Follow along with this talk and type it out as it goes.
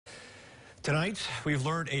Tonight, we've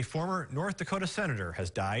learned a former North Dakota senator has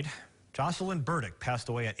died. Jocelyn Burdick passed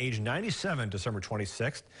away at age 97 December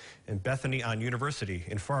 26th in Bethany on University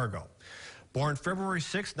in Fargo. Born February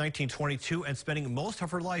 6, 1922, and spending most of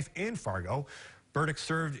her life in Fargo, Burdick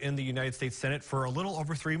served in the United States Senate for a little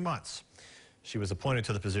over 3 months. She was appointed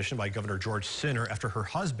to the position by Governor George Sinner after her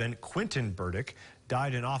husband, Quentin Burdick,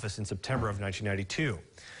 died in office in September of 1992.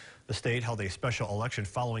 The state held a special election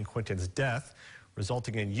following Quentin's death,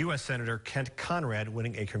 resulting in U.S. Senator Kent Conrad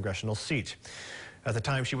winning a congressional seat. At the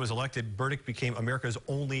time she was elected, Burdick became America's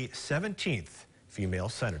only 17th female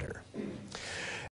senator.